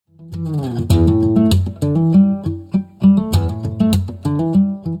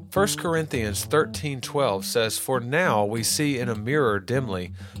1 Corinthians 13:12 says, "For now we see in a mirror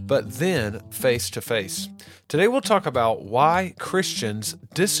dimly, but then face to face." Today we'll talk about why Christians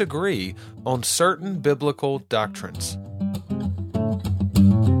disagree on certain biblical doctrines.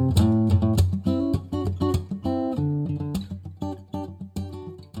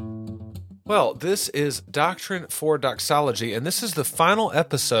 Well, this is Doctrine for Doxology, and this is the final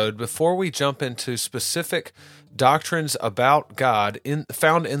episode before we jump into specific doctrines about God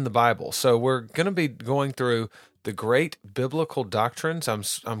found in the Bible. So we're going to be going through the great biblical doctrines. I'm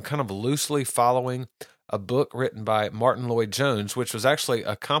kind of loosely following a book written by Martin Lloyd-Jones, which was actually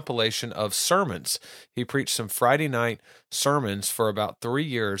a compilation of sermons. He preached some Friday night sermons for about 3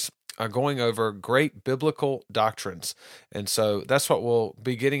 years, going over great biblical doctrines. And so that's what we'll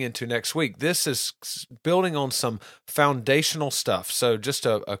be getting into next week. This is building on some foundational stuff. So just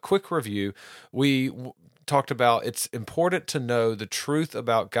a quick review. We talked about it's important to know the truth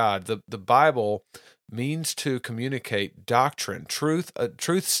about God. The Bible means to communicate doctrine, truth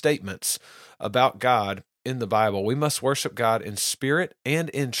statements about God in the Bible. We must worship God in spirit and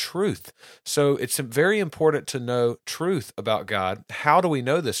in truth. So it's very important to know truth about God. How do we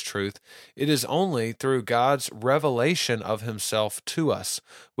know this truth? It is only through God's revelation of himself to us.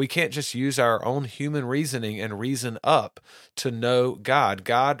 We can't just use our own human reasoning and reason up to know God.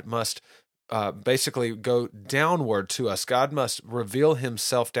 God must basically go downward to us. God must reveal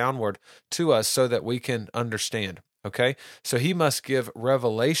himself downward to us so that we can understand. Okay, so he must give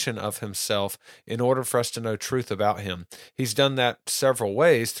revelation of himself in order for us to know truth about him. He's done that several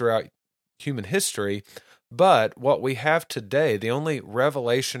ways throughout human history, but what we have today, the only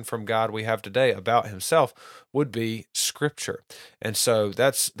revelation from God we have today about himself would be Scripture. And so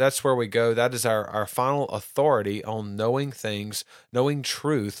that's where we go. That is our final authority on knowing things, knowing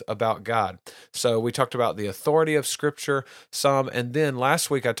truth about God. So we talked about the authority of Scripture some, and then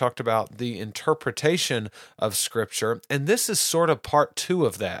last week I talked about the interpretation of Scripture, and this is sort of part 2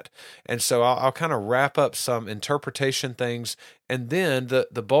 of that. And so I'll kind of wrap up some interpretation things, and then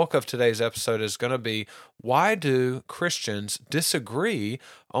the bulk of today's episode is going to be, why do Christians disagree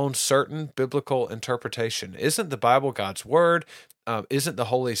on certain biblical interpretation? Isn't the Bible God's Word? Isn't the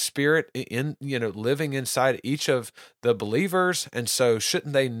Holy Spirit living inside each of the believers? And so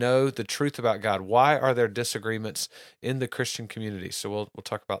shouldn't they know the truth about God? Why are there disagreements in the Christian community? So we'll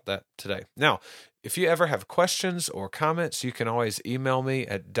talk about that today. Now, if you ever have questions or comments, you can always email me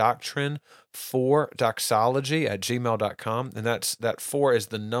at doctrine4doxology@gmail.com. And that 4 is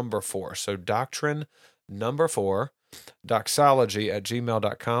the number 4. So doctrine, number 4,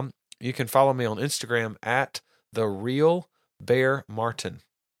 doxology@gmail.com. You can follow me on Instagram at @TheRealBearMartin.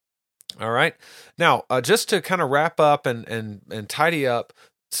 All right. Now, just to kind of wrap up and tidy up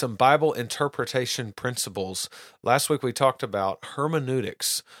some Bible interpretation principles. Last week we talked about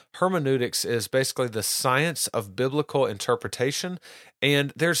hermeneutics. Hermeneutics is basically the science of biblical interpretation,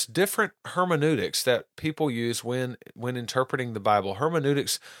 and there's different hermeneutics that people use when interpreting the Bible.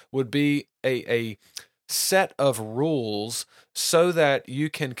 Hermeneutics would be a set of rules so that you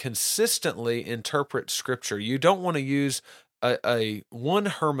can consistently interpret Scripture. You don't want to use a one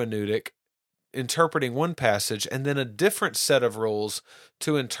hermeneutic interpreting one passage and then a different set of rules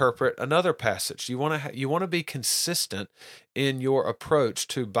to interpret another passage. You want to be consistent in your approach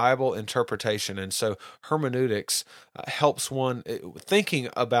to Bible interpretation. And so hermeneutics helps one thinking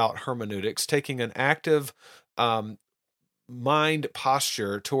about hermeneutics, taking an active mind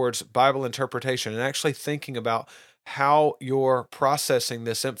posture towards Bible interpretation and actually thinking about how you're processing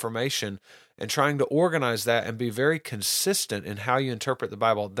this information and trying to organize that and be very consistent in how you interpret the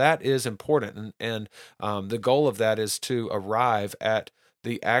Bible. That is important, and the goal of that is to arrive at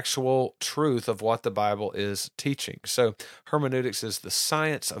the actual truth of what the Bible is teaching. So hermeneutics is the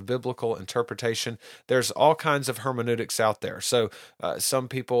science of biblical interpretation. There's all kinds of hermeneutics out there. So some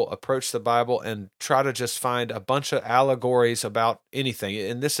people approach the Bible and try to just find a bunch of allegories about anything.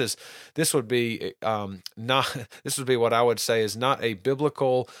 And this would be what I would say is not a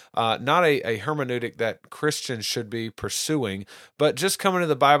biblical, not a hermeneutic that Christians should be pursuing, but just coming to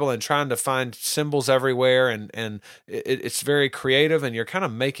the Bible and trying to find symbols everywhere, and it's very creative, and you're kind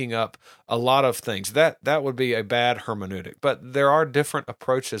of making up a lot of things. That would be a bad hermeneutic. But there are different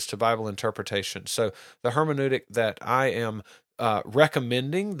approaches to Bible interpretation. So the hermeneutic that I am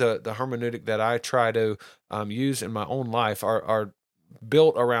recommending, the hermeneutic that I try to use in my own life are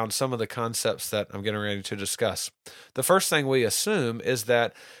built around some of the concepts that I'm getting ready to discuss. The first thing we assume is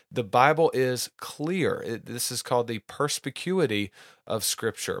that the Bible is clear. This is called the perspicuity of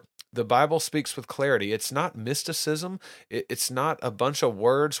Scripture. the Bible speaks with clarity. It's not mysticism. It's not a bunch of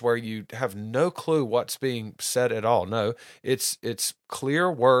words where you have no clue what's being said at all. No, it's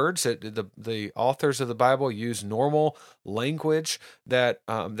clear words. The authors of the Bible use normal language that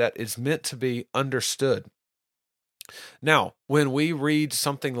is meant to be understood. Now, when we read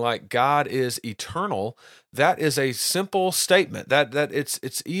something like God is eternal, that is a simple statement. That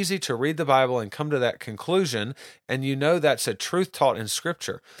it's easy to read the Bible and come to that conclusion, and you know that's a truth taught in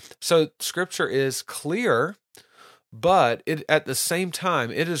Scripture. So Scripture is clear, but at the same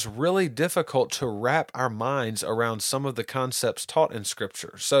time, it is really difficult to wrap our minds around some of the concepts taught in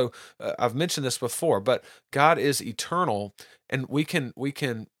Scripture. So I've mentioned this before, but God is eternal, and we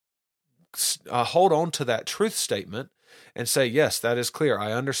can hold on to that truth statement and say, yes, that is clear.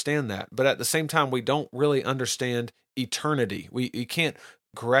 I understand that. But at the same time, we don't really understand eternity. We can't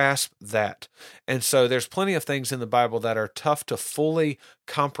grasp that. And so there's plenty of things in the Bible that are tough to fully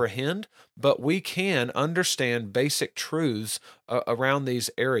comprehend, but we can understand basic truths around these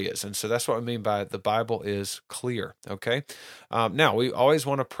areas. And so that's what I mean by the Bible is clear, okay? Now, we always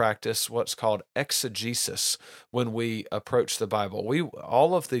want to practice what's called exegesis when we approach the Bible.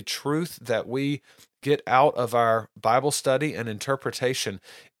 All of the truth that we get out of our Bible study and interpretation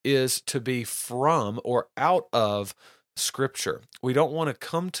is to be from or out of Scripture. We don't want to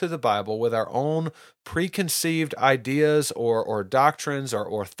come to the Bible with our own preconceived ideas or doctrines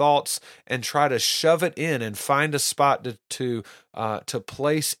or thoughts and try to shove it in and find a spot to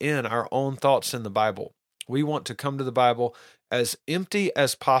place in our own thoughts in the Bible. We want to come to the Bible as empty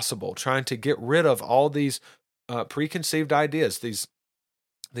as possible, trying to get rid of all these preconceived ideas, these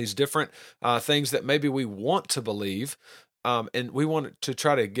different things that maybe we want to believe. And we want to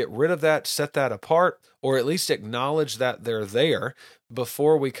try to get rid of that, set that apart, or at least acknowledge that they're there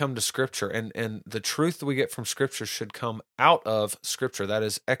before we come to Scripture. And the truth that we get from Scripture should come out of Scripture. That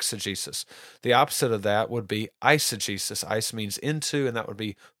is exegesis. The opposite of that would be eisegesis. Eis means into, and that would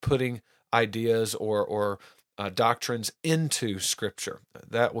be putting ideas or doctrines into Scripture.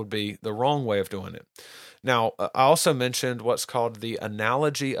 That would be the wrong way of doing it. Now, I also mentioned what's called the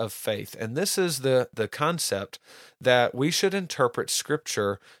analogy of faith, and this is the concept that we should interpret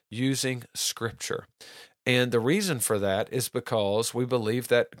Scripture using Scripture. And the reason for that is because we believe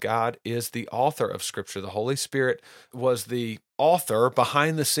that God is the author of Scripture. The Holy Spirit was the author,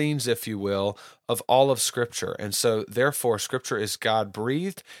 behind the scenes, if you will, of all of Scripture. And so, therefore, Scripture is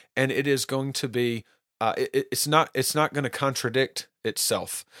God-breathed, and it is going to be it's not going to contradict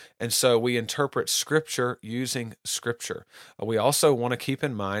itself. And so we interpret Scripture using Scripture. We also want to keep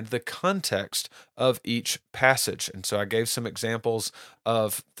in mind the context of each passage. And so I gave some examples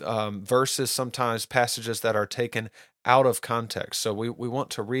of verses, sometimes passages that are taken out of context. So we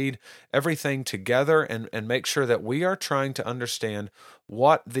want to read everything together and make sure that we are trying to understand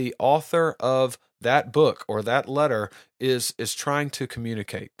what the author of that book or that letter is trying to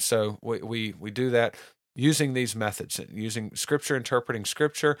communicate. So we do that using these methods, using Scripture, interpreting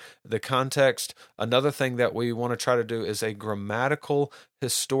Scripture, the context. Another thing that we want to try to do is a grammatical,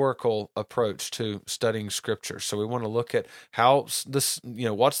 historical approach to studying Scripture. So we want to look at how this,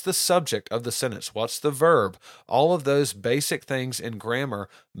 what's the subject of the sentence, what's the verb. All of those basic things in grammar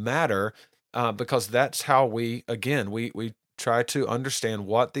matter because that's how we try to understand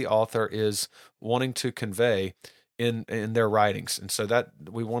what the author is wanting to convey in their writings. And so that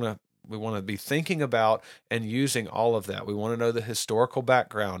we want to be thinking about and using all of that. We want to know the historical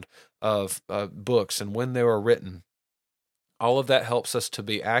background of books and when they were written. All of that helps us to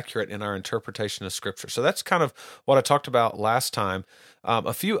be accurate in our interpretation of Scripture. So that's kind of what I talked about last time.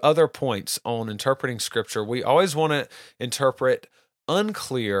 A few other points on interpreting Scripture. We always want to interpret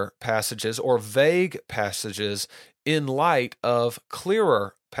unclear passages or vague passages in light of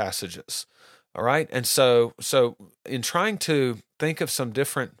clearer passages. All right? And so in trying to think of some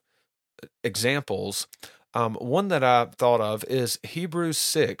different examples, one that I thought of is Hebrews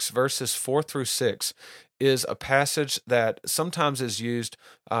 6, verses 4 through 6, is a passage that sometimes is used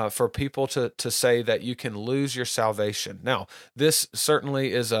for people to say that you can lose your salvation. Now, this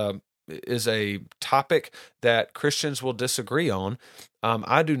certainly is a topic that Christians will disagree on.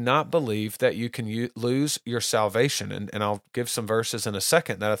 I do not believe that you can lose your salvation, and I'll give some verses in a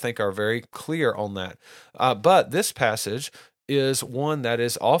second that I think are very clear on that. But this passage is one that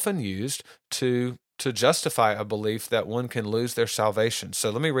is often used to justify a belief that one can lose their salvation. So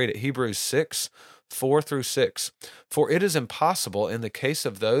let me read it, Hebrews 6, 4 through 6. For it is impossible in the case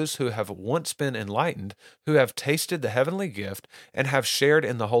of those who have once been enlightened, who have tasted the heavenly gift, and have shared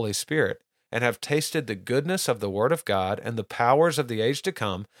in the Holy Spirit, and have tasted the goodness of the word of God and the powers of the age to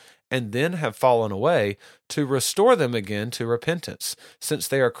come, and then have fallen away, to restore them again to repentance, since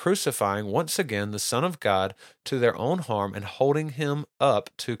they are crucifying once again the Son of God to their own harm and holding him up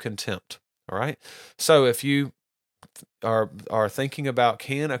to contempt. All right? So if you are thinking about,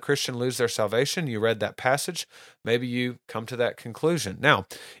 can a Christian lose their salvation? You read that passage. Maybe you come to that conclusion. Now,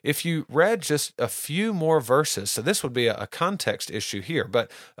 if you read just a few more verses, so this would be a context issue here,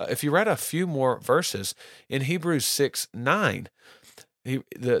 but if you read a few more verses in Hebrews 6:9,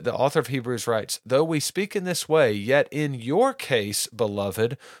 the author of Hebrews writes, though we speak in this way, yet in your case,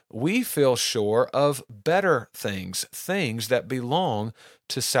 beloved, we feel sure of better things, things that belong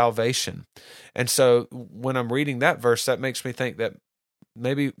to salvation. And so when I'm reading that verse, that makes me think that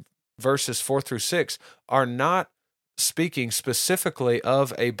maybe verses 4-6 are not speaking specifically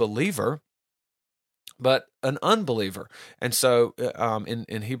of a believer, but an unbeliever. And so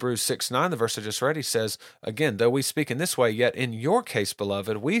in Hebrews 6:9, the verse I just read, he says, again, though we speak in this way, yet in your case,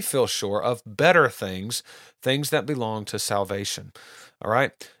 beloved, we feel sure of better things, things that belong to salvation. All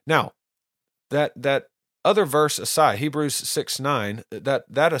right. Now, that other verse aside, Hebrews 6:9,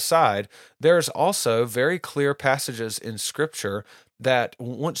 that aside, there's also very clear passages in Scripture that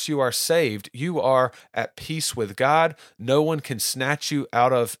once you are saved, you are at peace with God. No one can snatch you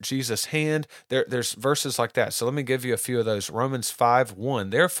out of Jesus' hand. There's verses like that. So let me give you a few of those. Romans 5:1.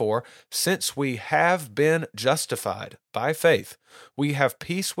 Therefore, since we have been justified by faith, we have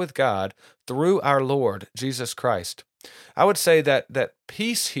peace with God through our Lord Jesus Christ. I would say that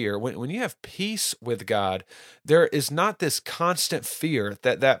peace here, when you have peace with God, there is not this constant fear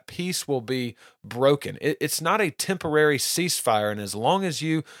that peace will be broken. It's not a temporary ceasefire, and as long as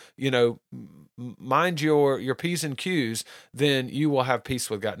you mind your P's and Q's, then you will have peace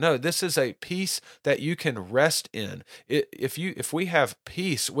with God. No, this is a peace that you can rest in. If we have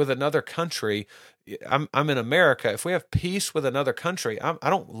peace with another country, I'm in America. If we have peace with another country, I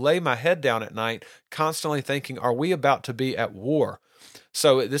don't lay my head down at night constantly thinking, are we about to be at war?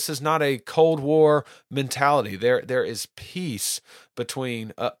 So this is not a Cold War mentality. There is peace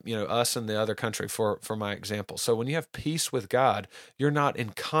between us and the other country, for my example. So when you have peace with God, you're not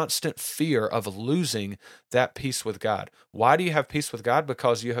in constant fear of losing that peace with God. Why do you have peace with God?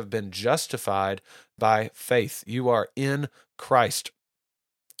 Because you have been justified by faith. You are in Christ.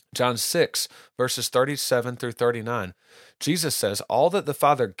 John 6, verses 37-39. Jesus says, all that the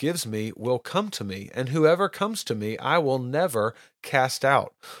Father gives me will come to me, and whoever comes to me I will never cast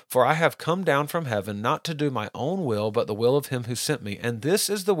out. For I have come down from heaven not to do my own will, but the will of him who sent me. And this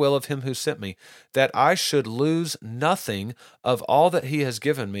is the will of him who sent me, that I should lose nothing of all that he has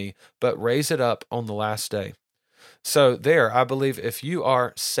given me, but raise it up on the last day. So there, I believe if you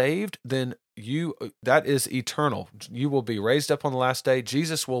are saved, then that is eternal. You will be raised up on the last day.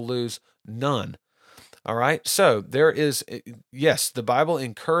 Jesus will lose none. All right. So there is, yes, the Bible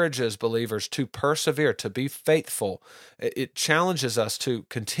encourages believers to persevere, to be faithful. It challenges us to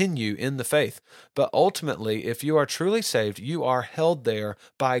continue in the faith. But ultimately, if you are truly saved, you are held there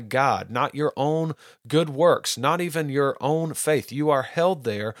by God, not your own good works, not even your own faith. You are held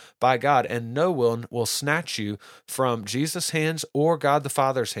there by God, and no one will snatch you from Jesus' hands or God the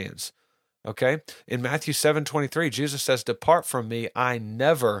Father's hands. Okay? In Matthew 7:23, Jesus says, depart from me, I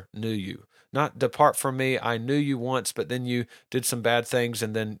never knew you. Not depart from me, I knew you once, but then you did some bad things,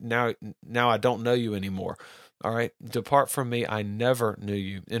 and then now I don't know you anymore. All right? Depart from me, I never knew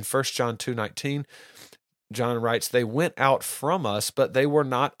you. In 1 John 2:19, John writes, they went out from us, but they were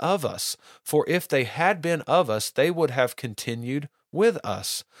not of us. For if they had been of us, they would have continued with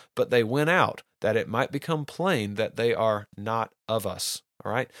us. But they went out, that it might become plain that they are not of us.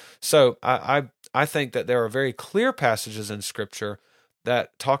 All right. So I think that there are very clear passages in Scripture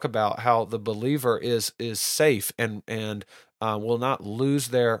that talk about how the believer is safe and will not lose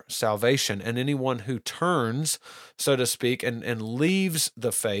their salvation. And anyone who turns, so to speak, and leaves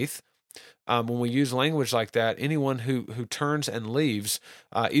the faith, when we use language like that, anyone who turns and leaves,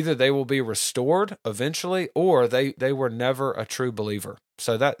 either they will be restored eventually, or they were never a true believer.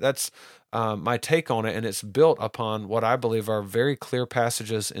 So that's my take on it, and it's built upon what I believe are very clear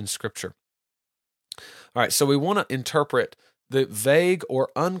passages in Scripture. All right, so we want to interpret the vague or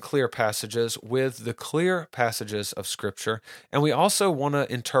unclear passages with the clear passages of Scripture, and we also want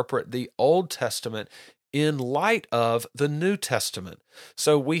to interpret the Old Testament in light of the New Testament.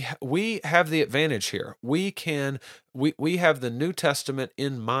 So we have the advantage here. We have the New Testament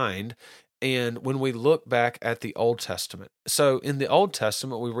in mind, and when we look back at the Old Testament. So in the Old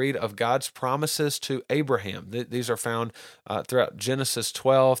Testament, we read of God's promises to Abraham. These are found throughout Genesis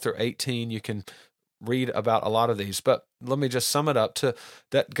 12 through 18. You can read about a lot of these, but let me just sum it up to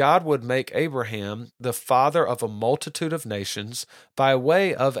that God would make Abraham the father of a multitude of nations by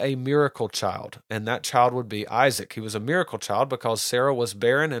way of a miracle child, and that child would be Isaac. He was a miracle child because Sarah was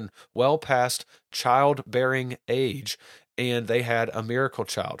barren and well past childbearing age, and they had a miracle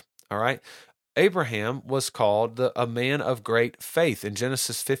child. All right. Abraham was called a man of great faith. In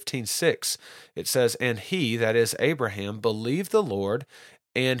Genesis 15:6, it says, "And he," that is Abraham, "believed the Lord,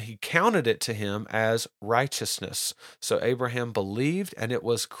 and he counted it to him as righteousness." So Abraham believed, and it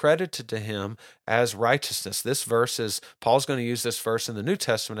was credited to him as righteousness. Paul's going to use this verse in the New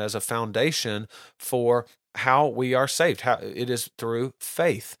Testament as a foundation for how we are saved. How it is through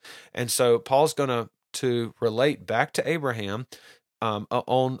faith. And so Paul's going to relate back to Abraham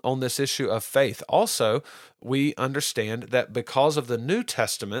on this issue of faith. Also, we understand that because of the New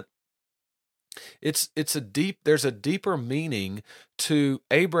Testament, there's a deeper meaning to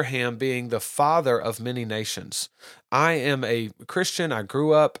Abraham being the father of many nations. I am a Christian. I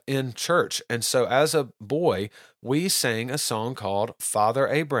grew up in church, and so as a boy, we sang a song called Father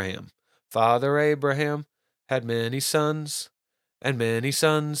Abraham. Father Abraham had many sons, and many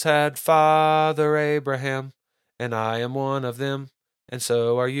sons had Father Abraham, and I am one of them. And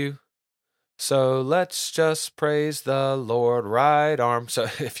so are you. So let's just praise the Lord, right arm. So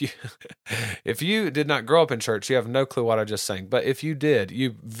if you did not grow up in church, you have no clue what I just sang. But if you did,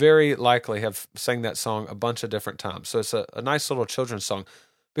 you very likely have sang that song a bunch of different times. So it's a nice little children's song.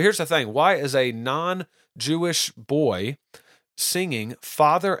 But here's the thing. Why is a non-Jewish boy singing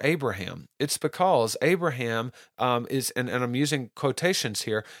Father Abraham? It's because Abraham is, and I'm using quotations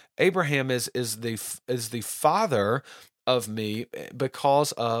here, Abraham is the father of me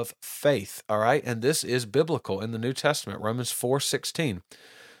because of faith, all right? And this is biblical in the New Testament, Romans 4:16.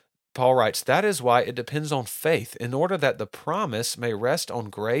 Paul writes, "That is why it depends on faith, in order that the promise may rest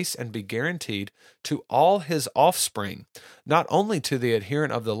on grace and be guaranteed to all his offspring, not only to the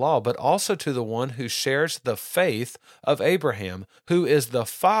adherent of the law, but also to the one who shares the faith of Abraham, who is the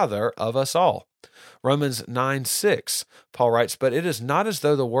father of us all." Romans 9:6, Paul writes, "But it is not as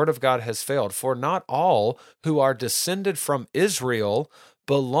though the word of God has failed, for not all who are descended from Israel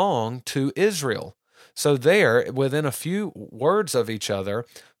belong to Israel." So there, within a few words of each other,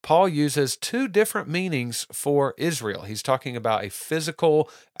 Paul uses two different meanings for Israel. He's talking about a physical,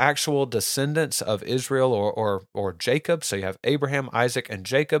 actual descendants of Israel or Jacob. So you have Abraham, Isaac, and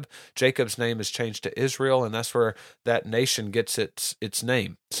Jacob. Jacob's name is changed to Israel, and that's where that nation gets its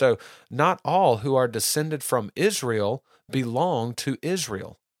name. So not all who are descended from Israel belong to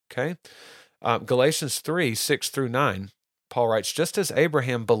Israel. Okay, Galatians 3:6-9. Paul writes, "Just as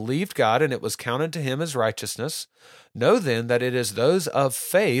Abraham believed God and it was counted to him as righteousness, know then that it is those of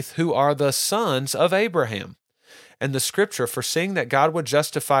faith who are the sons of Abraham. And the scripture, foreseeing that God would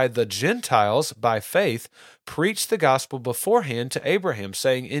justify the Gentiles by faith, preached the gospel beforehand to Abraham,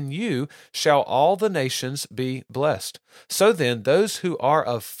 saying, 'In you shall all the nations be blessed.' So then, those who are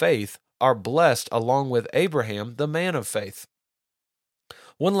of faith are blessed along with Abraham, the man of faith."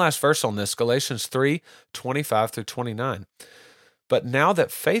 One last verse on this, Galatians 3:25-29. "But now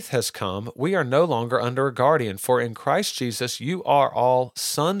that faith has come, we are no longer under a guardian, for in Christ Jesus you are all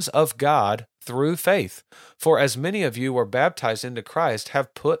sons of God through faith. For as many of you were baptized into Christ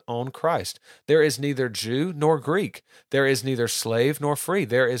have put on Christ. There is neither Jew nor Greek. There is neither slave nor free.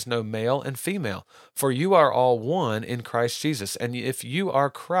 There is no male and female. For you are all one in Christ Jesus. And if you are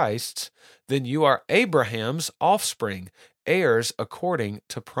Christ's, then you are Abraham's offspring, heirs according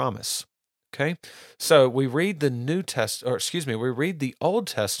to promise." Okay, so we read the we read the Old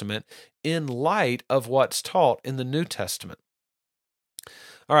Testament in light of what's taught in the New Testament.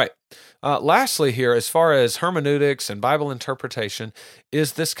 All right. Lastly here, as far as hermeneutics and Bible interpretation,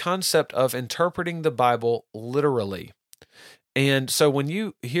 is this concept of interpreting the Bible literally. And so when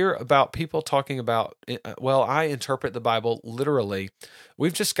you hear about people talking about, well, I interpret the Bible literally,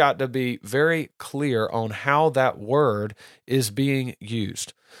 we've just got to be very clear on how that word is being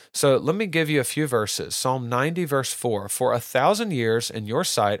used. So let me give you a few verses. Psalm 90, verse 4, "For 1,000 years in your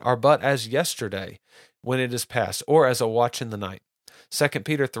sight are but as yesterday when it is past, or as a watch in the night." 2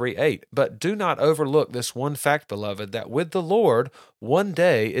 Peter 3:8, "But do not overlook this one fact, beloved, that with the Lord 1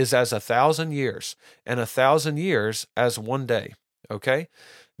 day is as 1,000 years, and 1,000 years as 1 day." Okay?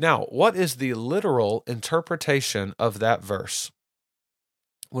 Now, what is the literal interpretation of that verse?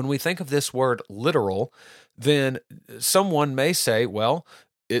 When we think of this word literal, then someone may say, well,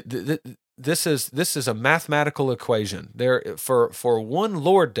 this is a mathematical equation. There for one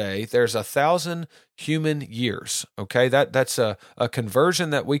Lord day, there's 1,000 human years. Okay, that's a conversion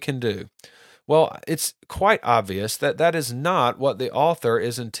that we can do. Well, it's quite obvious that that is not what the author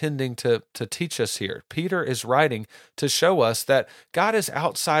is intending to teach us here. Peter is writing to show us that God is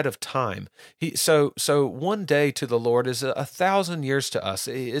outside of time. So one day to the Lord is 1,000 years to us.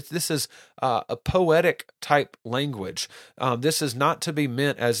 This is a poetic type language. This is not to be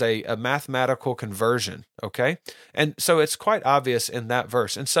meant as a mathematical conversion, okay? And so it's quite obvious in that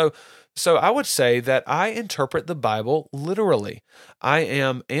verse. And so I would say that I interpret the Bible literally. I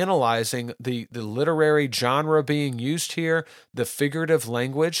am analyzing the literary genre being used here, the figurative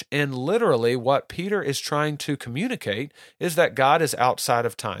language, and literally what Peter is trying to communicate is that God is outside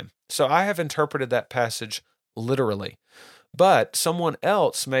of time. So I have interpreted that passage literally. But someone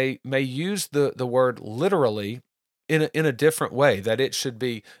else may use the word literally in a different way, that it should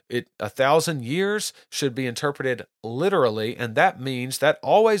be 1,000 years should be interpreted literally, and that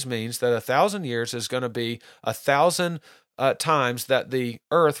always means that 1,000 years is going to be 1,000 times that the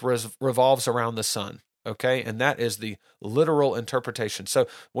earth revolves around the sun. Okay, and that is the literal interpretation. So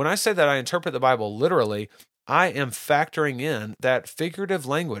when I say that I interpret the Bible literally, I am factoring in that figurative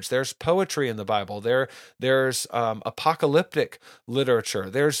language. There's poetry in the Bible. There's apocalyptic literature.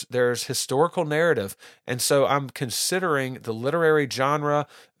 There's historical narrative. And so I'm considering the literary genre,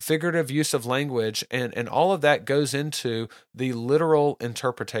 figurative use of language, and all of that goes into the literal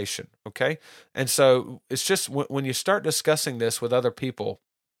interpretation, okay? And so it's just when you start discussing this with other people,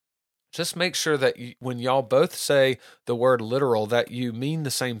 just make sure that when y'all both say the word literal, that you mean the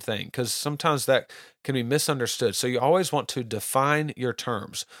same thing, because sometimes that can be misunderstood. So you always want to define your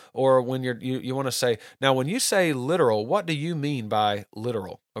terms, or when you want to say, now when you say literal, what do you mean by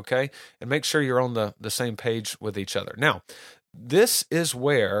literal? Okay, and make sure you're on the same page with each other. Now, this is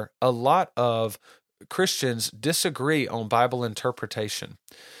where a lot of Christians disagree on Bible interpretation.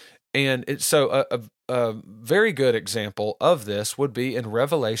 And so a very good example of this would be in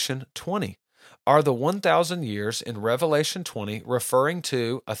Revelation 20. Are the 1,000 years in Revelation 20 referring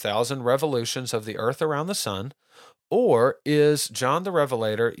to 1,000 revolutions of the earth around the sun? Or is John the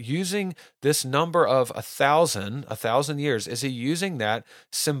Revelator using this number of 1,000 years, is he using that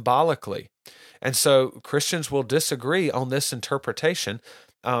symbolically? And so Christians will disagree on this interpretation.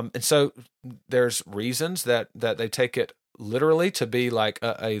 And so there's reasons that they take it literally to be like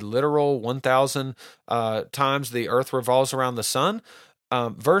a literal 1,000 times the earth revolves around the sun,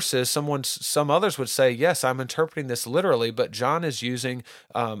 versus some others would say, yes, I'm interpreting this literally, but John is using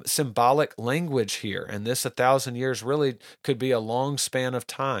symbolic language here, and this 1,000 years really could be a long span of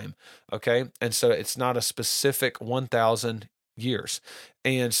time, okay? And so it's not a specific 1,000 years.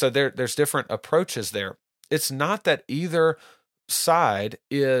 And so there's different approaches there. It's not that either side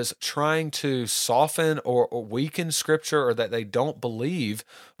is trying to soften or weaken Scripture, or that they don't believe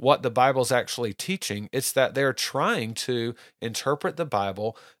what the Bible's actually teaching. It's that they're trying to interpret the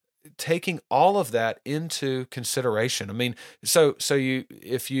Bible, taking all of that into consideration. I mean, so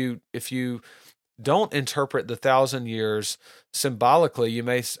if you don't interpret the 1,000 years symbolically, you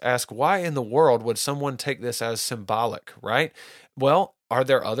may ask, why in the world would someone take this as symbolic, right? Well, are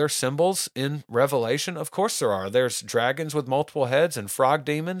there other symbols in Revelation? Of course there are. There's dragons with multiple heads, and frog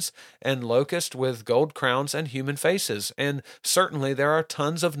demons, and locusts with gold crowns and human faces. And certainly there are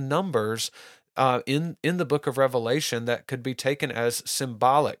tons of numbers in the book of Revelation that could be taken as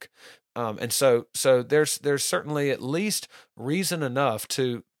symbolic. And so there's certainly at least reason enough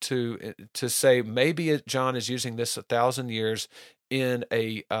to say maybe John is using this 1,000 years in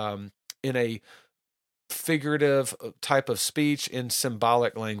a figurative type of speech, in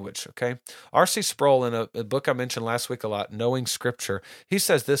symbolic language, okay? R.C. Sproul, in a book I mentioned last week a lot, Knowing Scripture, he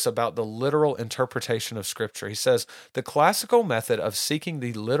says this about the literal interpretation of Scripture. He says, the classical method of seeking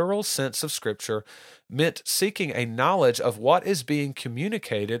the literal sense of Scripture meant seeking a knowledge of what is being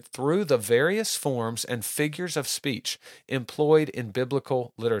communicated through the various forms and figures of speech employed in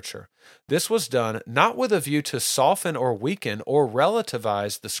biblical literature. This was done not with a view to soften or weaken or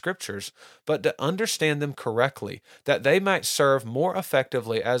relativize the Scriptures, but to understand them correctly, that they might serve more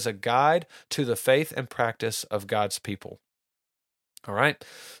effectively as a guide to the faith and practice of God's people. All right?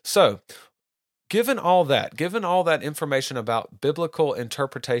 So, given all that information about biblical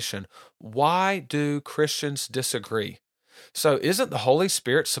interpretation, why do Christians disagree? So isn't the Holy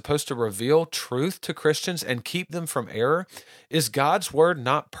Spirit supposed to reveal truth to Christians and keep them from error? Is God's word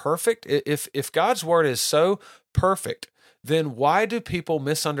not perfect? If God's word is so perfect, then why do people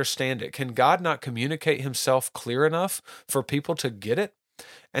misunderstand it? Can God not communicate himself clear enough for people to get it?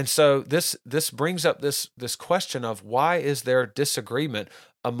 And so this brings up this question of, why is there disagreement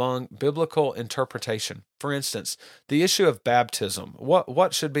among biblical interpretation? For instance, the issue of baptism.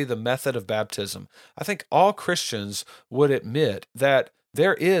 What should be the method of baptism? I think all Christians would admit that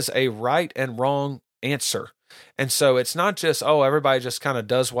there is a right and wrong answer. And so it's not just, oh, everybody just kind of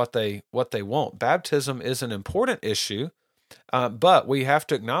does what they want. Baptism is an important issue, but we have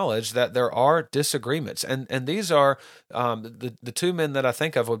to acknowledge that there are disagreements, and these are the two men that I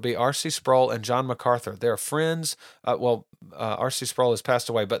think of would be R.C. Sproul and John MacArthur. They're friends. R.C. Sproul has passed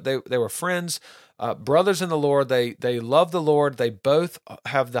away, but they were friends, brothers in the Lord. They love the Lord. They both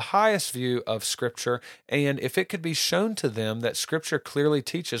have the highest view of Scripture, and if it could be shown to them that Scripture clearly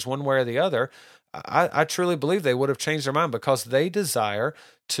teaches one way or the other, I truly believe they would have changed their mind, because they desire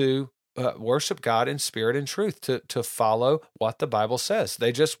to worship God in spirit and truth, to follow what the Bible says.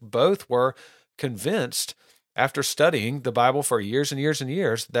 They just both were convinced, after studying the Bible for years and years and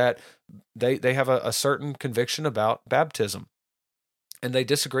years, that they have a certain conviction about baptism, and they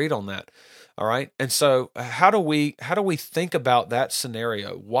disagreed on that. All right, and so how do we think about that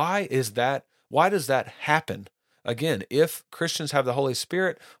scenario? Why does that happen? Again, if Christians have the Holy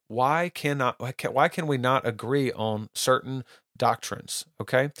Spirit, why can we not agree on certain doctrines?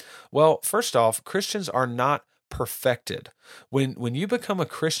 Okay. Well, first off, Christians are not perfected. When you become a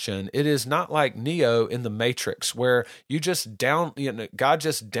Christian, it is not like Neo in the Matrix, where God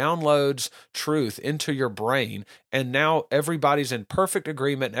just downloads truth into your brain, and now everybody's in perfect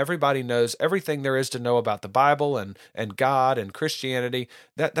agreement, and everybody knows everything there is to know about the Bible and God and Christianity.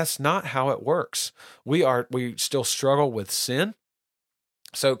 That's not how it works. We still struggle with sin.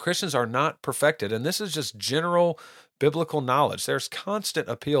 So Christians are not perfected, and this is just general biblical knowledge. There's constant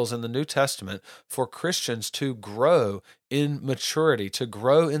appeals in the New Testament for Christians to grow in maturity, to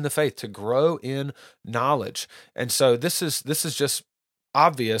grow in the faith, to grow in knowledge. And so this is just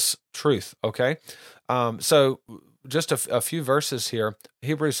obvious truth, okay? So just a few verses here.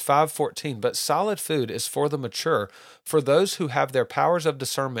 Hebrews 5:14, but solid food is for the mature, for those who have their powers of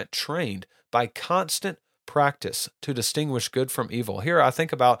discernment trained by constant practice to distinguish good from evil. Here I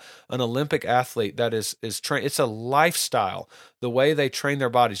think about an Olympic athlete that is trained. It's a lifestyle, the way they train their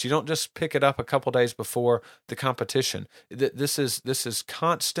bodies. You don't just pick it up a couple days before the competition. This is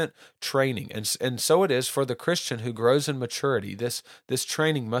constant training, and so it is for the Christian who grows in maturity. This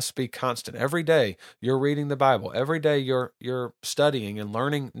training must be constant. Every day you're reading the Bible. Every day you're studying and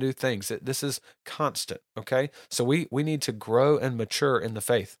learning new things. This is constant. Okay, so we need to grow and mature in the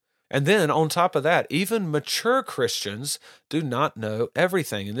faith. And then on top of that, even mature Christians do not know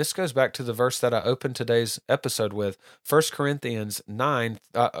everything. And this goes back to the verse that I opened today's episode with, 1 Corinthians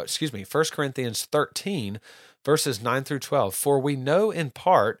 13, verses 9 through 12. For we know in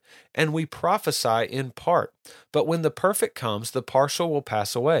part, and we prophesy in part. But when the perfect comes, the partial will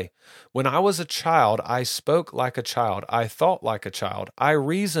pass away. When I was a child, I spoke like a child. I thought like a child. I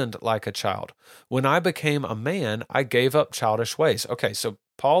reasoned like a child. When I became a man, I gave up childish ways. Okay, so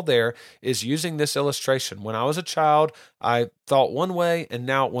Paul there is using this illustration. When I was a child, I thought one way, and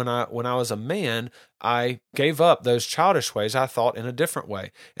now when I was a man, I gave up those childish ways. I thought in a different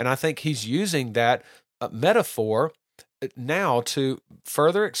way. And I think he's using that metaphor now to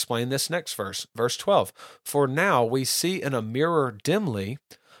further explain this next verse, verse 12. For now we see in a mirror dimly,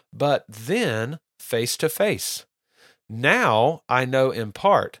 but then face to face. Now I know in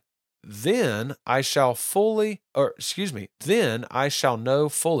part. Then I shall know fully,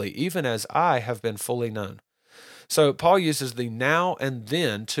 even as I have been fully known. So Paul uses the now and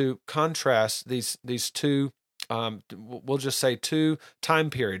then to contrast these two, we'll just say two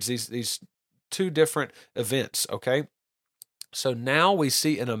time periods, these two different events, okay? So now we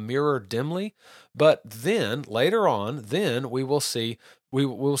see in a mirror dimly, but then later on, then we will see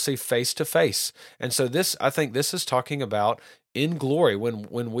face to face. And so I think this is talking about in glory,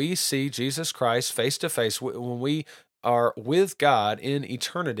 when we see Jesus Christ face to face, when we are with God in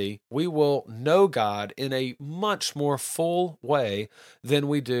eternity, we will know God in a much more full way than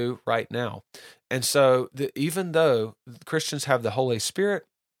we do right now. And so even though Christians have the Holy Spirit,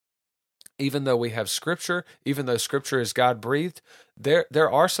 even though we have Scripture, even though Scripture is God-breathed, there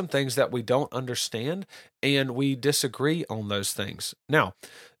are some things that we don't understand, and we disagree on those things. Now,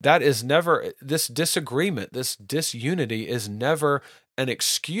 this disagreement, this disunity is never an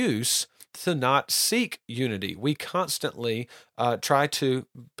excuse to not seek unity. We constantly try to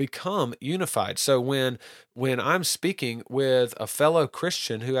become unified. So when I'm speaking with a fellow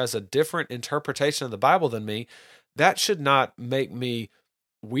Christian who has a different interpretation of the Bible than me, that should not make me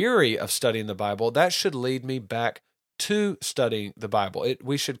weary of studying the Bible. That should lead me back to studying the Bible.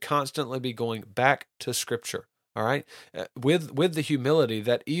 We should constantly be going back to Scripture, all right? With the humility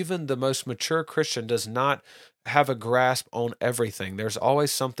that even the most mature Christian does not have a grasp on everything. There's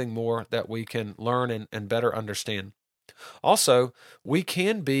always something more that we can learn and better understand. Also, we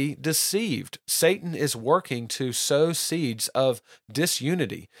can be deceived. Satan is working to sow seeds of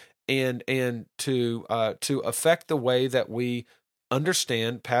disunity. and to affect the way that we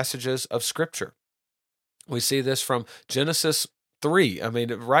understand passages of Scripture. We see this from Genesis 3. I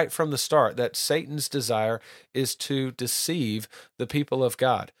mean, right from the start, that Satan's desire is to deceive the people of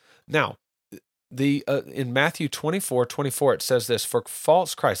God. Now, in Matthew 24:24, it says this, for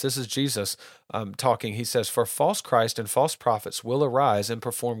false Christ, this is Jesus talking, he says, for false Christ and false prophets will arise and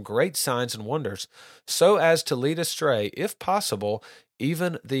perform great signs and wonders, so as to lead astray, if possible,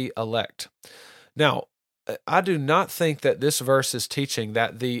 even the elect. Now, I do not think that this verse is teaching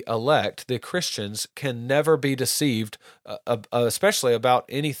that the elect, the Christians, can never be deceived, especially about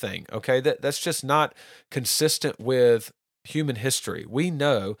anything, okay? That's just not consistent with human history. We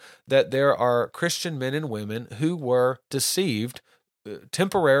know that there are Christian men and women who were deceived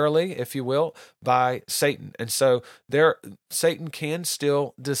temporarily, if you will, by Satan. And so Satan can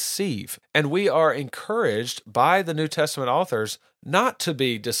still deceive. And we are encouraged by the New Testament authors not to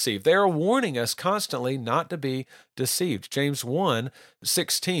be deceived. They are warning us constantly not to be deceived. James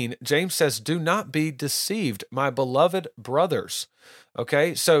 1:16, James says, do not be deceived, my beloved brothers.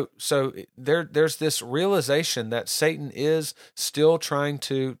 Okay, so there's this realization that Satan is still trying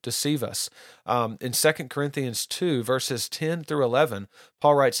to deceive us. In 2 Corinthians 2, verses 10 through 11,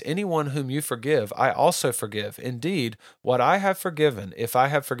 Paul writes, anyone whom you forgive, I also forgive. Indeed, what I have forgiven, if I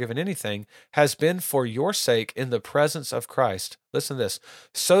have forgiven anything, has been for your sake in the presence of Christ. Listen to this,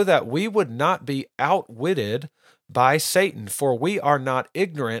 so that we would not be outwitted by Satan, for we are not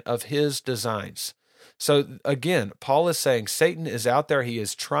ignorant of his designs. So again, Paul is saying Satan is out there. He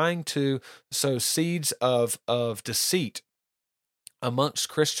is trying to sow seeds of deceit amongst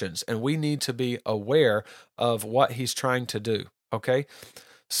Christians, and we need to be aware of what he's trying to do, okay?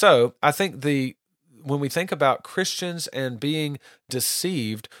 So I think when we think about Christians and being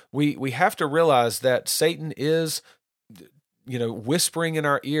deceived, we have to realize that Satan is whispering in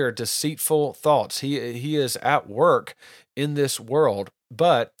our ear deceitful thoughts. He is at work in this world,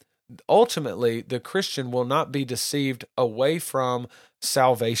 but ultimately, the Christian will not be deceived away from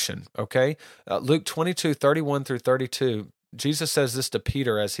salvation, okay? Luke 22:31 through 32, Jesus says this to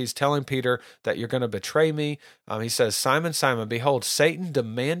Peter as he's telling Peter that you're going to betray me. He says, Simon, Simon, behold, Satan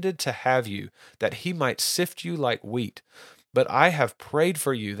demanded to have you, that he might sift you like wheat. But I have prayed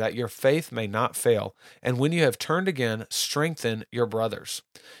for you that your faith may not fail. And when you have turned again, strengthen your brothers.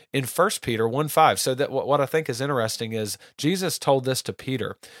 In 1 Peter 1:5, so that what I think is interesting is Jesus told this to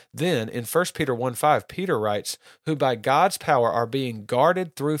Peter. Then in 1 Peter 1:5, Peter writes, who by God's power are being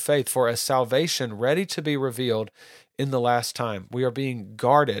guarded through faith for a salvation ready to be revealed in the last time. We are being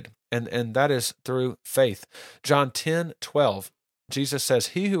guarded, and that is through faith. John 10:12. Jesus says,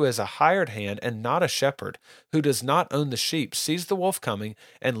 he who is a hired hand and not a shepherd, who does not own the sheep, sees the wolf coming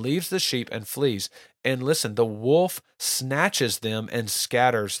and leaves the sheep and flees. And listen, the wolf snatches them and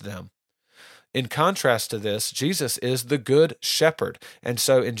scatters them. In contrast to this, Jesus is the good shepherd. And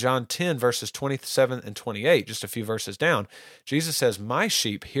so in John 10, verses 27 and 28, just a few verses down, Jesus says, my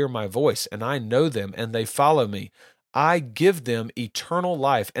sheep hear my voice, and I know them, and they follow me. I give them eternal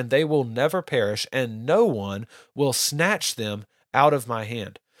life, and they will never perish, and no one will snatch them out of my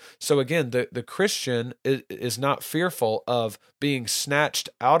hand. So again, the Christian is not fearful of being snatched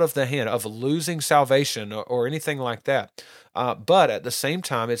out of the hand, of losing salvation or anything like that. But at the same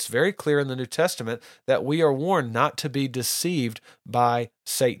time, it's very clear in the New Testament that we are warned not to be deceived by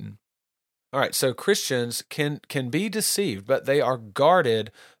Satan. All right, so Christians can be deceived, but they are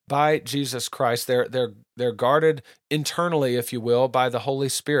guarded by Jesus Christ. They're guarded internally, if you will, by the Holy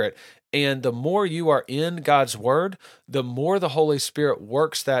Spirit. And the more you are in God's Word, the more the Holy Spirit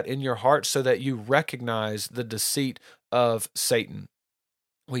works that in your heart so that you recognize the deceit of Satan.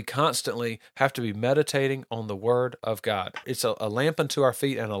 We constantly have to be meditating on the Word of God. It's a lamp unto our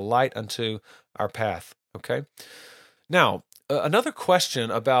feet and a light unto our path, okay? Now, another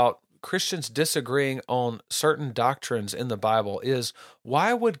question about Christians disagreeing on certain doctrines in the Bible is,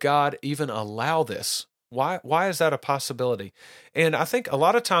 why would God even allow this? Why is that a possibility? And I think a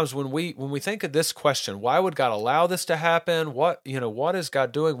lot of times when we think of this question, why would God allow this to happen? What is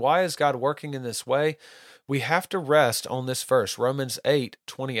God doing? Why is God working in this way? We have to rest on this verse, Romans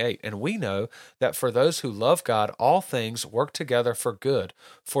 8:28. And we know that for those who love God, all things work together for good,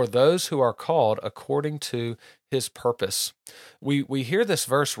 for those who are called according to his purpose. We hear this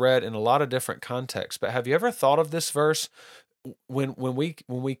verse read in a lot of different contexts, but have you ever thought of this verse when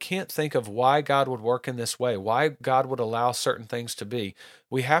we can't think of why God would work in this way, why God would allow certain things to be?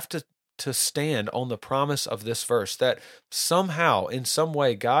 We have to stand on the promise of this verse that somehow, in some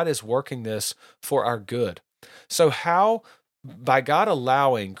way, God is working this for our good. So how by God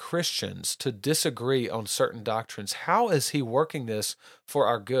allowing Christians to disagree on certain doctrines, how is he working this for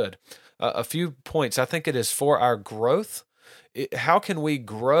our good? A few points. I think it is for our growth. How can we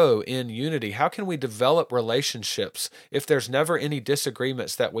grow in unity? How can we develop relationships if there's never any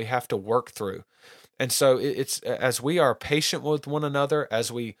disagreements that we have to work through? And so it's as we are patient with one another,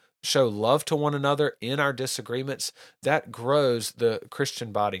 as we show love to one another in our disagreements, that grows the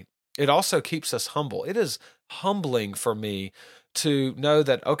Christian body. It also keeps us humble. It is humbling for me to know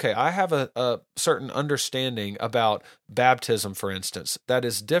that, okay, I have a certain understanding about baptism, for instance, that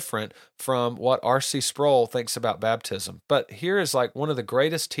is different from what R.C. Sproul thinks about baptism. But here is like one of the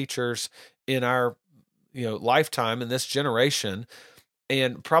greatest teachers in our lifetime in this generation,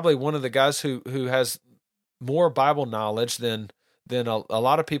 and probably one of the guys who has more Bible knowledge than a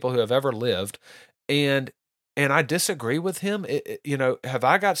lot of people who have ever lived, and I disagree with him. Have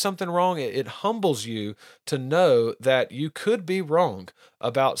I got something wrong? It humbles you to know that you could be wrong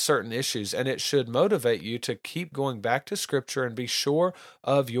about certain issues, and it should motivate you to keep going back to Scripture and be sure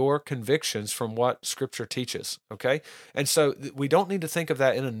of your convictions from what Scripture teaches, okay? And so we don't need to think of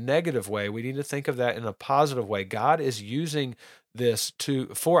that in a negative way. We need to think of that in a positive way. God is using this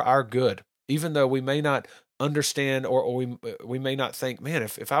for our good, even though we may not understand or we may not think, man,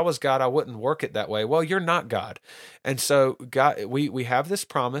 if I was God, I wouldn't work it that way. Well, you're not God. And so God, we have this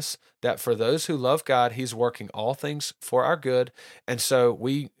promise that for those who love God, he's working all things for our good. And so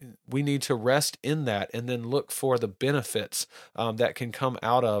we need to rest in that and then look for the benefits that can come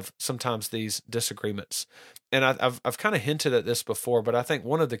out of sometimes these disagreements. And I've kind of hinted at this before, but I think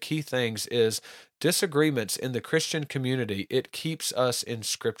one of the key things is disagreements in the Christian community. It keeps us in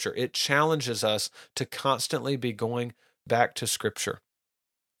Scripture. It challenges us to constantly be going back to Scripture.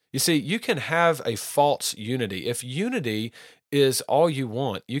 You see, you can have a false unity. If unity is all you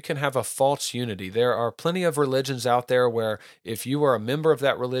want, you can have a false unity. There are plenty of religions out there where if you are a member of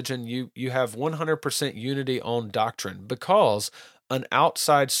that religion, you have 100% unity on doctrine, because an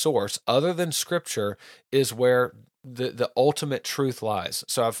outside source other than Scripture is where the ultimate truth lies.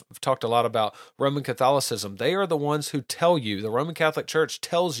 So I've talked a lot about Roman Catholicism. They are the ones who tell you, the Roman Catholic Church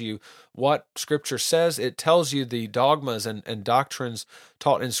tells you what Scripture says. It tells you the dogmas and doctrines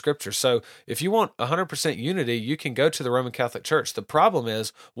taught in Scripture. So if you want 100% unity, you can go to the Roman Catholic Church. The problem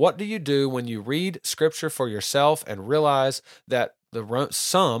is, what do you do when you read Scripture for yourself and realize that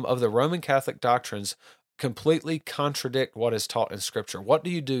some of the Roman Catholic doctrines completely contradict what is taught in Scripture? What do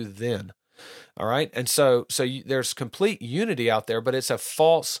you do then? All right. And so there's complete unity out there, but it's a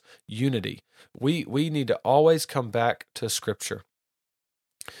false unity. We need to always come back to Scripture.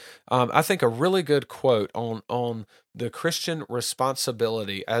 I think a really good quote on the Christian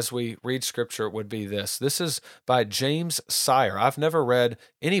responsibility as we read Scripture would be this. This is by James Sire. I've never read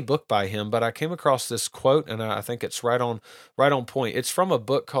any book by him, but I came across this quote, and I think it's right on point. It's from a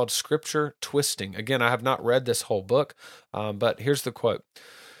book called Scripture Twisting. Again, I have not read this whole book, but here's the quote.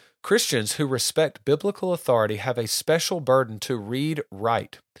 Christians who respect biblical authority have a special burden to read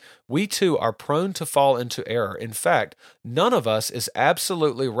right. We too are prone to fall into error. In fact, none of us is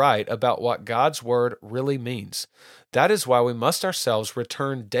absolutely right about what God's Word really means. That is why we must ourselves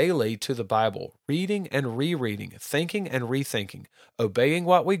return daily to the Bible, reading and rereading, thinking and rethinking, obeying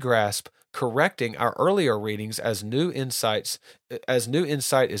what we grasp, correcting our earlier readings as new insight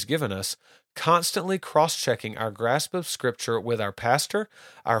is given us, constantly cross-checking our grasp of Scripture with our pastor,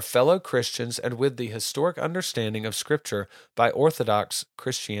 our fellow Christians, and with the historic understanding of Scripture by Orthodox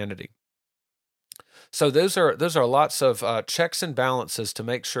Christianity. So those are lots of checks and balances to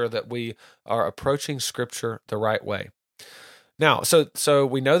make sure that we are approaching Scripture the right way. Now, so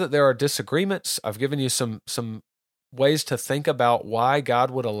we know that there are disagreements. I've given you some ways to think about why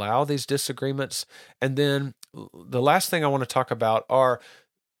God would allow these disagreements. And then the last thing I want to talk about are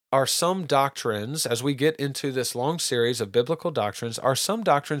some doctrines, as we get into this long series of biblical doctrines, are some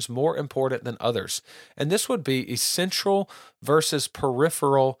doctrines more important than others? And this would be essential versus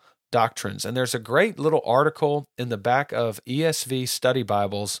peripheral doctrines. And there's a great little article in the back of ESV study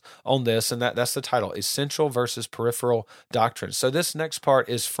Bibles on this, and that's the title, Essential versus Peripheral Doctrines. So this next part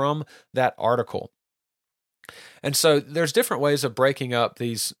is from that article. And so there's different ways of breaking up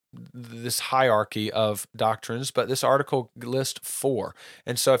this hierarchy of doctrines, but this article lists 4.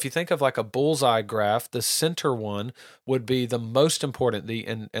 And so if you think of like a bullseye graph, the center one would be the most important.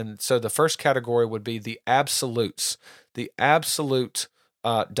 And so the first category would be the absolutes, the absolute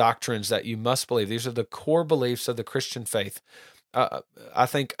doctrines that you must believe. These are the core beliefs of the Christian faith. I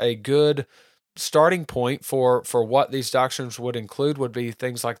think a good starting point for what these doctrines would include would be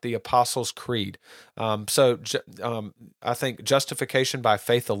things like the Apostles' Creed. I think justification by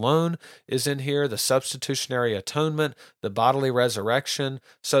faith alone is in here, the substitutionary atonement, the bodily resurrection.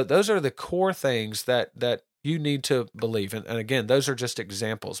 So those are the core things that you need to believe. And again, those are just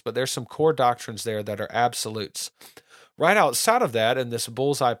examples, but there's some core doctrines there that are absolutes. Right outside of that, in this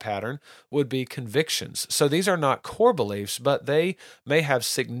bullseye pattern, would be convictions. So these are not core beliefs, but they may have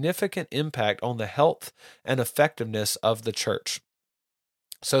significant impact on the health and effectiveness of the church.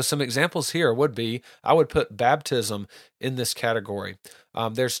 So some examples here would be, I would put baptism in this category.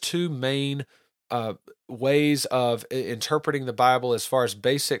 There's two main ways of interpreting the Bible as far as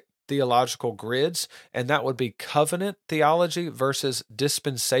basic theological grids, and that would be covenant theology versus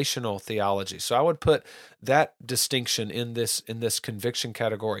dispensational theology. So I would put that distinction in this conviction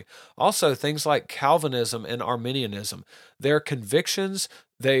category. Also, things like Calvinism and Arminianism, they're convictions.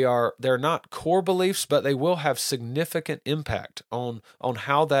 They're not core beliefs, but they will have significant impact on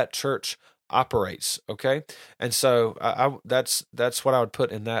how that church operates. Okay, and so that's what I would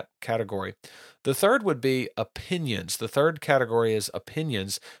put in that category. The third would be opinions. The third category is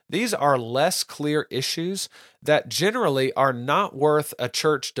opinions. These are less clear issues that generally are not worth a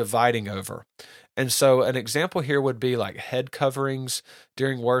church dividing over. And so an example here would be like head coverings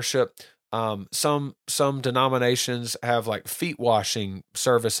during worship. Some denominations have like feet washing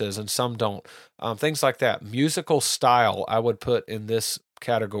services and some don't. Things like that. Musical style I would put in this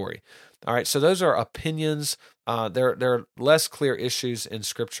category. All right, so those are opinions. They're less clear issues in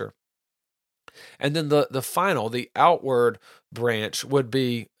Scripture. And then the outward branch would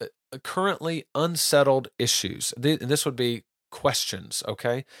be currently unsettled issues. And this would be questions,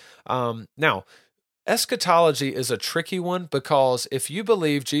 okay? Now, eschatology is a tricky one because if you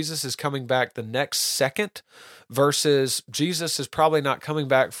believe Jesus is coming back the next second versus Jesus is probably not coming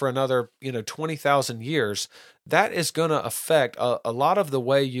back for another 20,000 years, that is going to affect a lot of the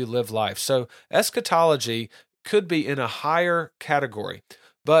way you live life. So eschatology could be in a higher category.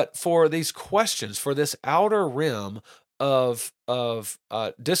 But for these questions, for this outer rim of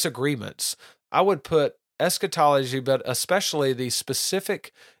disagreements, I would put eschatology, but especially the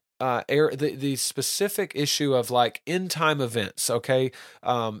specific the specific issue of like end time events. Okay,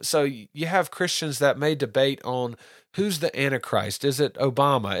 so you have Christians that may debate on who's the Antichrist. Is it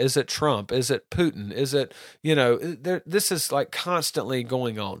Obama? Is it Trump? Is it Putin? Is it this is like constantly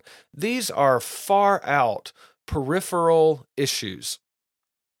going on. These are far out peripheral issues.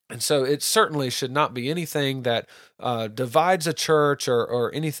 And so it certainly should not be anything that divides a church or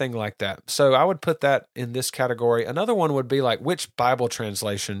anything like that. So I would put that in this category. Another one would be like, which Bible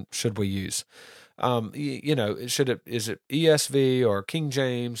translation should we use? Is it ESV or King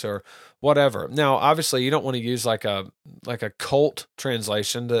James or whatever? Now, obviously, you don't want to use like a cult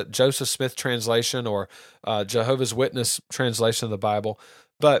translation, the Joseph Smith translation or Jehovah's Witness translation of the Bible,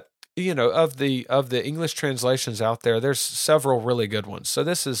 but of the English translations out there, there's several really good ones. So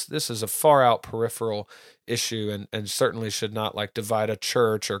this is a far out peripheral issue, and certainly should not like divide a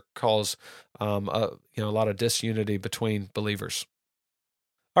church or cause a lot of disunity between believers.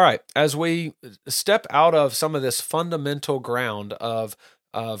 All right, as we step out of some of this fundamental ground of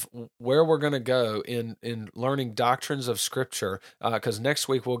where we're going to go in learning doctrines of Scripture, because next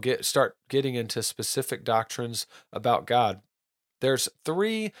week we'll start getting into specific doctrines about God. There's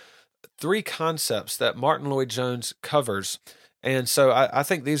three concepts that Martin Lloyd-Jones covers, and so I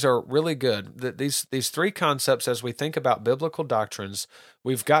think these are really good. These three concepts, as we think about biblical doctrines,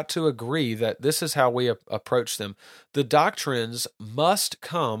 we've got to agree that this is how we approach them. The doctrines must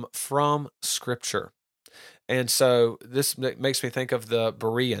come from Scripture. And so this makes me think of the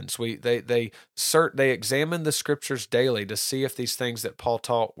Bereans. They examine the Scriptures daily to see if these things that Paul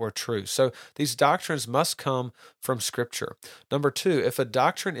taught were true. So these doctrines must come from Scripture. Number two, if a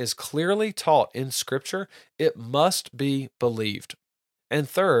doctrine is clearly taught in Scripture, it must be believed. And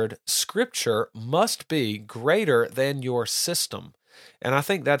third, Scripture must be greater than your system. And I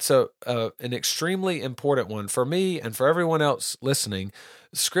think that's an extremely important one for me and for everyone else listening.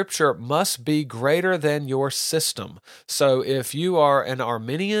 Scripture must be greater than your system. So if you are an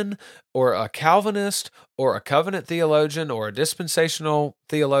Arminian or a Calvinist or a covenant theologian or a dispensational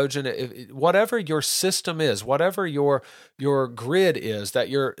theologian, whatever your system is, whatever your grid is,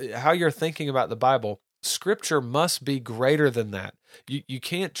 how you're thinking about the Bible, Scripture must be greater than that. You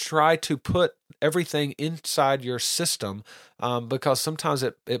can't try to put everything inside your system because sometimes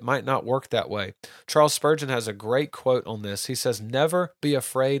it might not work that way. Charles Spurgeon has a great quote on this. He says, "Never be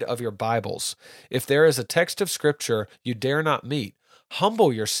afraid of your Bibles. If there is a text of Scripture you dare not meet,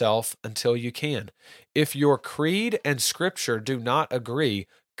 humble yourself until you can. If your creed and Scripture do not agree,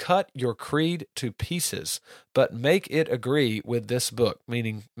 cut your creed to pieces, but make it agree with this book,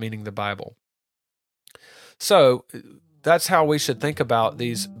 meaning the Bible. So that's how we should think about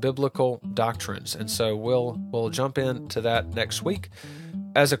these biblical doctrines. And so we'll jump into that next week.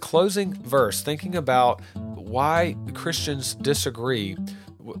 As a closing verse, thinking about why Christians disagree,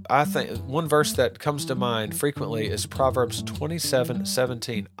 I think one verse that comes to mind frequently is Proverbs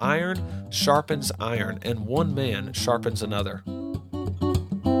 27:17. Iron sharpens iron, and one man sharpens another.